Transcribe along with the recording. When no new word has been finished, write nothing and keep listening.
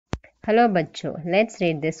Hello bachcho, let's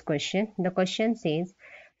read this question. The question says,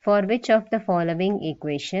 for which of the following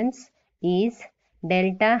equations is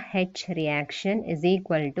delta H reaction is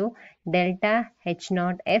equal to delta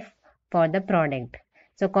H0 F for the product?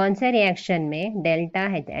 So कौन से reaction में delta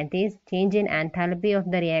H, that is change in enthalpy of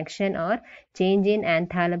the reaction or change in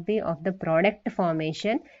enthalpy of the product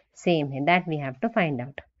formation same है, that we have to find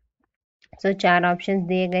out. So चार options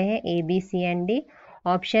दिए गए हैं A, B, C and D.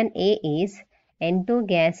 Option A is N2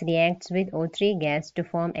 gas reacts with O3 gas to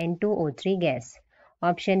form N2O3 gas.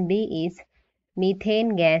 Option B is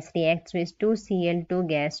methane gas reacts with 2Cl2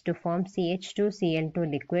 gas to form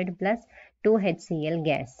CH2Cl2 liquid plus 2HCl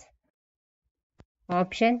gas.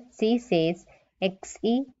 Option C says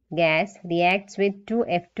Xe gas reacts with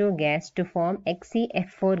 2F2 gas to form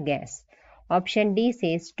Xef4 gas. Option D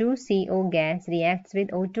says 2CO gas reacts with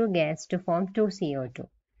O2 gas to form 2CO2.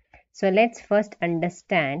 So let's first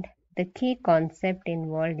understand the key concept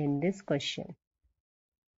involved in this question.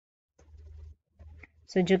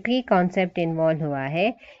 So जो key concept involved हुआ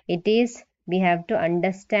है, it is we have to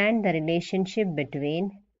understand the relationship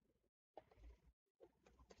between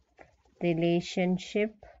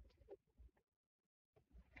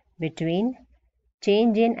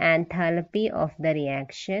change in enthalpy of the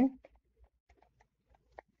reaction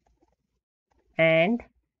and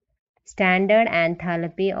standard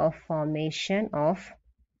enthalpy of formation of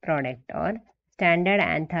product, or standard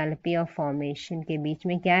enthalpy of formation के बीच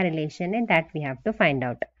में क्या relation है, that we have to find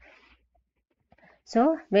out.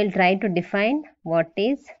 So we'll try to define what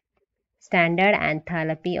is standard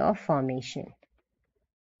enthalpy of formation.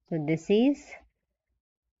 So this is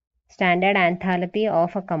standard enthalpy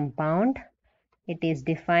of a compound. It is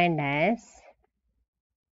defined as,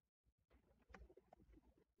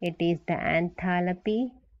 it is the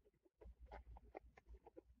enthalpy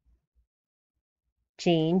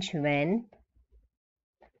change when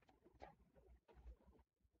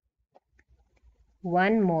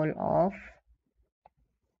 1 mole of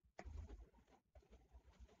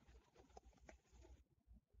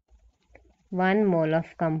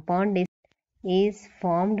compound is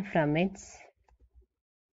formed from its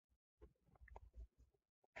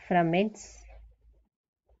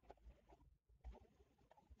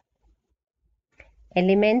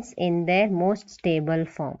elements in their most stable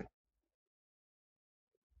form.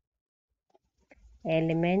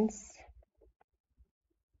 Elements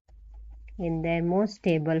in their most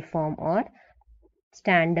stable form or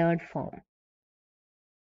standard form.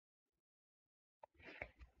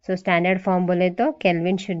 So standard form बोले तो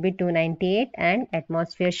Kelvin should be 298 and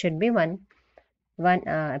atmosphere should be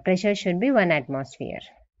pressure should be 1 atmosphere.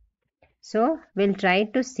 So we'll try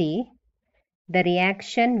to see the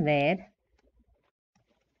reaction where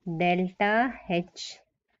delta H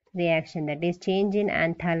reaction, that is change in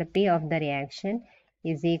enthalpy of the reaction,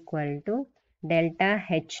 is equal to delta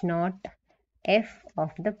H0 F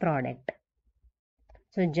of the product.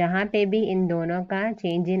 So जहाँ पे भी इन दोनों का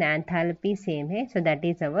change in enthalpy same है, so that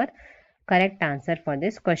is our correct answer for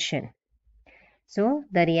this question. So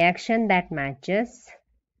the reaction that matches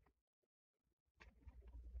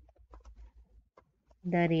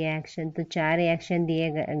तो चार reaction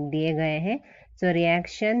दिए गए हैं. So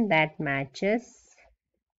reaction that matches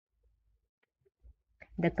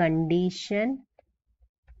the condition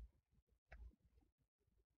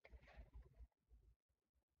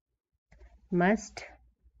must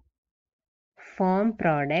form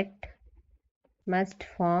product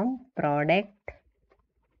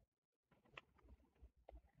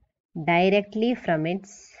directly from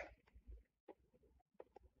its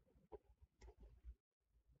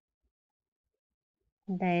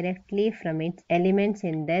elements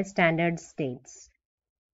in their standard states.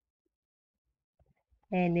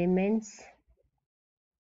 Elements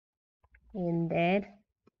in their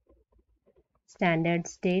standard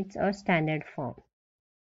states or standard form.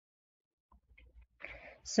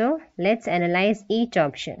 So let's analyze each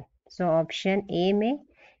option. So option A में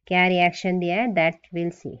क्या reaction दिया है, that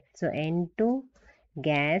we'll see. So N2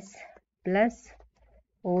 gas plus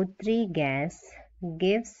O3 gas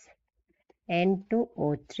gives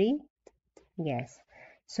N2O3 gas.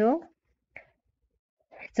 So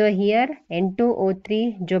here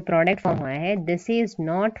N2O3 जो product form हुआ है, this is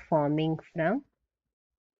not forming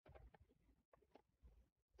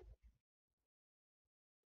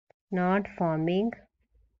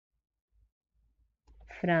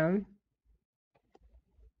from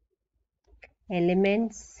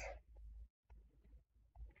elements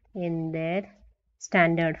in their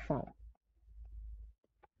standard form.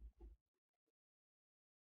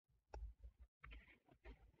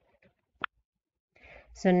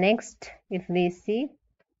 So next, if we see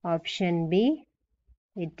option B,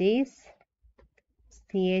 It is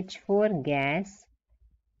CH4 gas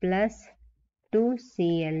plus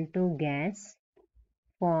 2Cl2 gas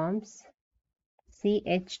forms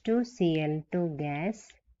CH2Cl2 gas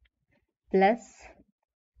plus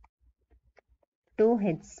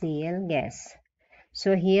 2HCl gas.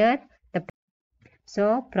 So here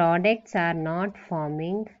products are not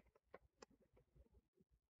forming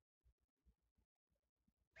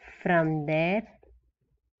from their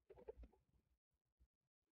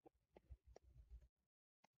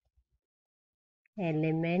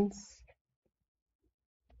elements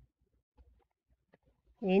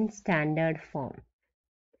in standard form.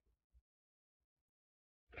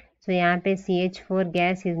 So यहाँ पे CH4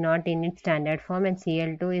 gas is not in its standard form and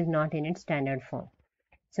Cl2 is not in its standard form.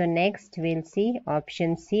 So next we'll see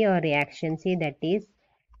option C or reaction C, that is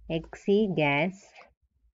Xc gas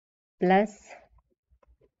plus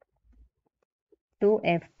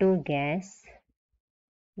 2F2 gas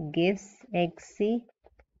gives Xc(F4)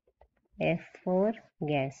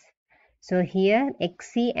 gas. So here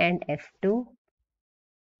Xc and F2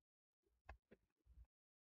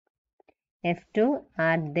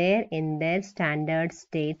 are there in their standard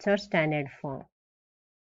states or standard form.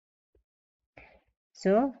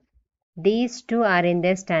 So these two are in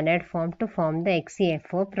their standard form to form the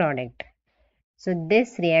Xc(F4) product. So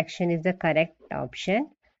this reaction is the correct option.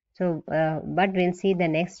 So but we'll see the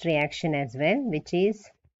next reaction as well, which is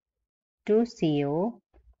 2CO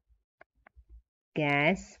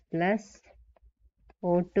gas plus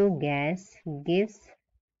O2 gas gives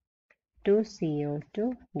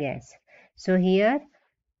 2CO2 gas. So here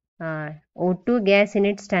O2 gas in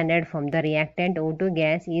its standard form, the reactant O2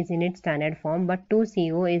 gas is in its standard form, but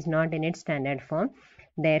 2CO is not in its standard form.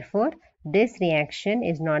 Therefore, this reaction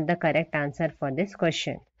is not the correct answer for this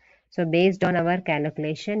question. So based on our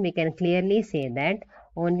calculation, we can clearly say that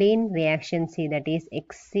only in reaction C, that is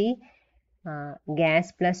Xc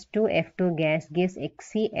gas plus 2F2 gas gives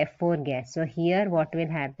Xc(F4) gas. So here what will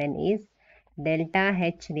happen is delta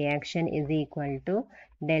H reaction is equal to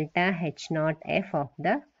delta H0 F of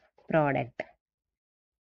the product.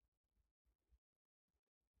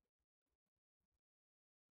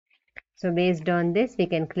 So based on this, we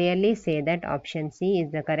can clearly say that option C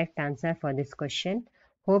is the correct answer for this question.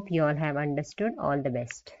 Hope you all have understood. All the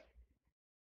best.